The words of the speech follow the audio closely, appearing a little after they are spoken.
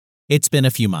It's been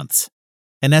a few months,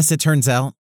 and as it turns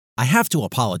out, I have to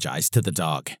apologize to the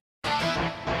dog.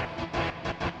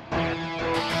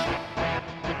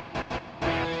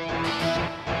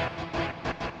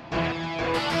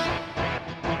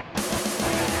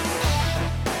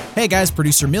 Hey guys,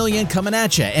 Producer Million coming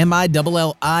at you,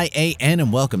 M-I-L-L-I-A-N,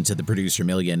 and welcome to the Producer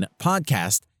Million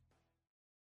podcast.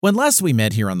 When last we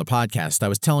met here on the podcast, I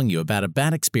was telling you about a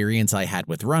bad experience I had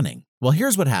with running. Well,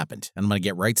 here's what happened, and I'm going to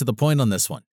get right to the point on this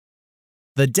one.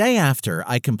 The day after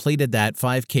I completed that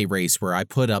 5K race where I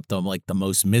put up the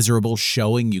most miserable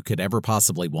showing you could ever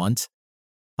possibly want,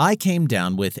 I came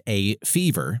down with a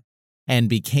fever and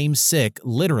became sick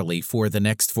literally for the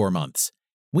next 4 months.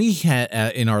 We had,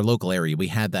 in our local area, we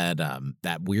had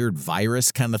that weird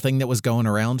virus kind of thing that was going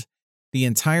around. The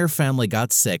entire family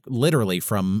got sick literally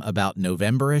from about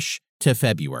November-ish to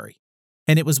February.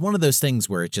 And it was one of those things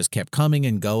where it just kept coming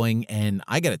and going, and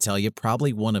I gotta tell you,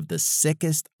 probably one of the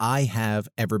sickest I have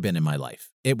ever been in my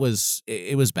life. It was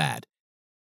bad.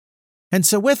 And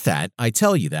so with that, I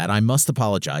tell you that I must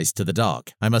apologize to the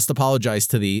dog. I must apologize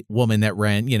to the woman that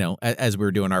ran, as we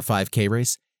were doing our 5K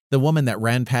race. The woman that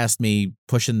ran past me,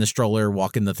 pushing the stroller,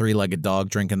 walking the three-legged dog,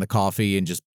 drinking the coffee, and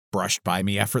just brushed by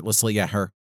me effortlessly at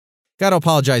her. Gotta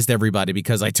apologize to everybody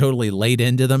because I totally laid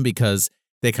into them because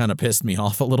they kind of pissed me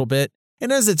off a little bit.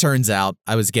 And as it turns out,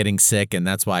 I was getting sick, and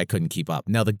that's why I couldn't keep up.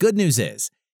 Now, the good news is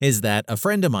that a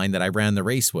friend of mine that I ran the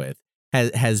race with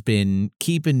has been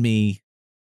keeping me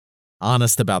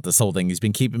honest about this whole thing. He's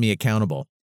been keeping me accountable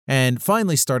and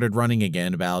finally started running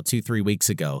again about 2-3 weeks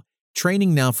ago.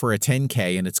 Training now for a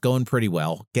 10K, and it's going pretty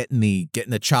well. Getting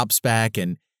the chops back,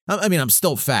 and I mean, I'm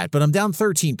still fat, but I'm down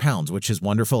 13 pounds, which is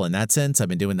wonderful in that sense. I've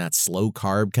been doing that slow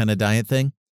carb kind of diet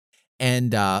thing.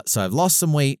 And so I've lost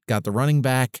some weight, got the running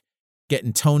back,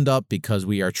 getting toned up because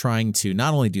we are trying to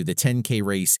not only do the 10K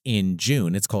race in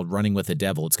June, it's called Running with the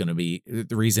Devil. It's going to be,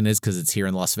 the reason is because it's here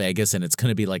in Las Vegas, and it's going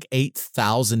to be like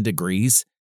 8,000 degrees.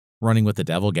 Running with the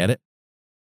Devil, get it?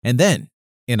 And then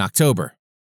in October,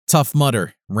 Tough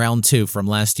Mudder, round 2 from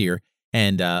last year,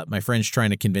 and my friend's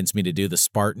trying to convince me to do the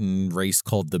Spartan race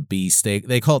called the Beast.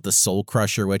 They call it the Soul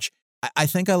Crusher, which I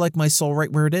think I like my soul right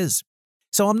where it is.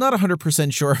 So I'm not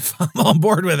 100% sure if I'm on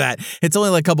board with that. It's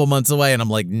only like a couple months away, and I'm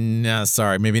like, nah,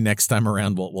 sorry, maybe next time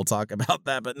around we'll talk about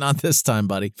that, but not this time,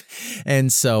 buddy.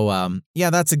 And so,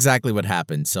 that's exactly what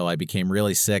happened. So I became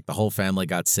really sick. The whole family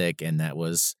got sick, and that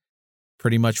was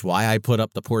pretty much why I put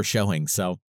up the poor showing.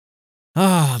 So,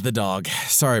 the dog.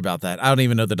 Sorry about that. I don't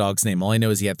even know the dog's name. All I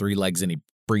know is he had 3 legs, and he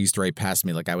breezed right past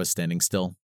me like I was standing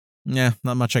still. Yeah,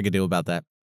 not much I could do about that.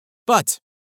 But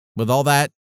with all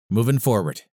that, moving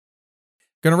forward.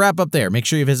 Gonna wrap up there. Make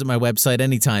sure you visit my website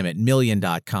anytime at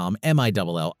million.com,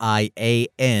 MILLIAN.com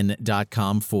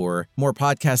for more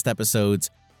podcast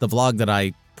episodes, the vlog that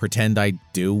I pretend I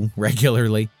do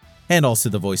regularly, and also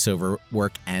the voiceover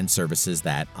work and services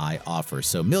that I offer.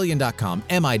 So million.com,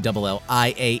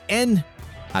 MILLIAN.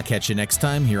 I'll catch you next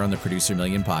time here on the Producer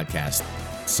Million podcast.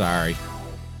 Sorry.